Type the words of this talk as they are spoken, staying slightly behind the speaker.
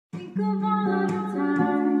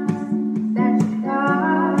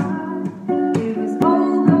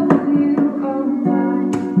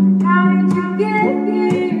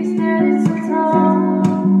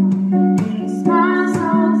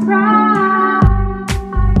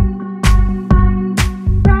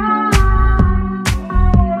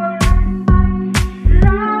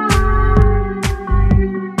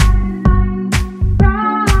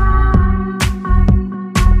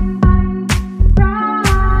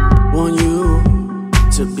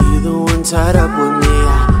Tied up with me,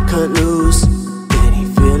 I cut loose any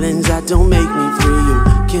feelings that don't make me free. You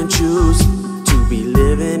can't choose to be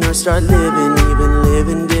living or start living. Even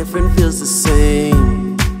living different feels the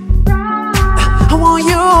same. I want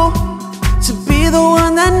you to be the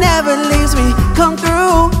one that never leaves me. Come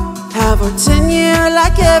through, have our 10-year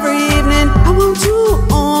like every evening. I want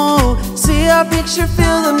to see our picture,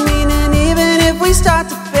 feel the meaning. Even if we start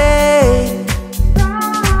to fade,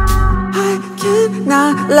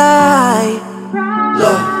 cannot lie.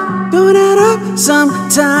 Love don't add up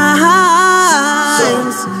sometimes.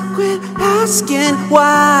 Quit asking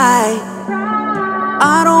why.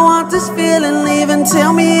 I don't want this feeling leaving.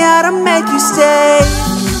 Tell me how to make you stay.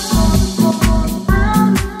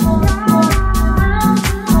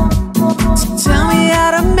 Tell me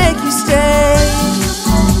how to make you stay.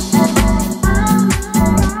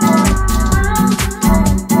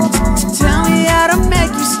 Tell me how to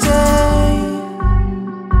make you stay.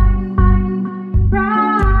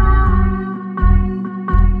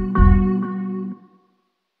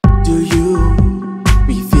 Do you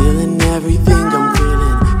be feeling everything I'm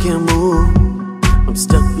feeling? Can't move, I'm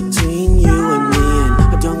stuck between you and me, and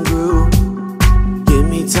I done grew. Give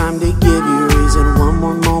me time to give you reason. One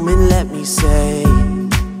more moment, let me say,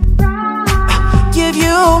 give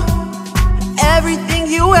you everything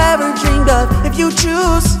you ever dreamed of. If you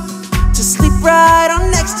choose to sleep right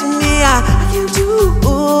on next to me, I can do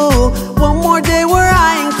one more day where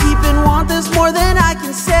I ain't keeping. Want this more than I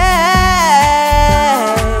can say.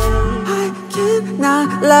 I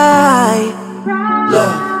cannot lie.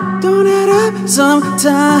 Love don't add up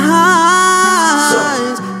sometimes.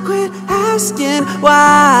 Quit asking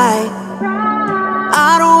why.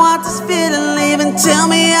 I don't want this feeling leaving. Tell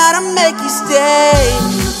me how to make you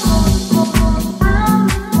stay.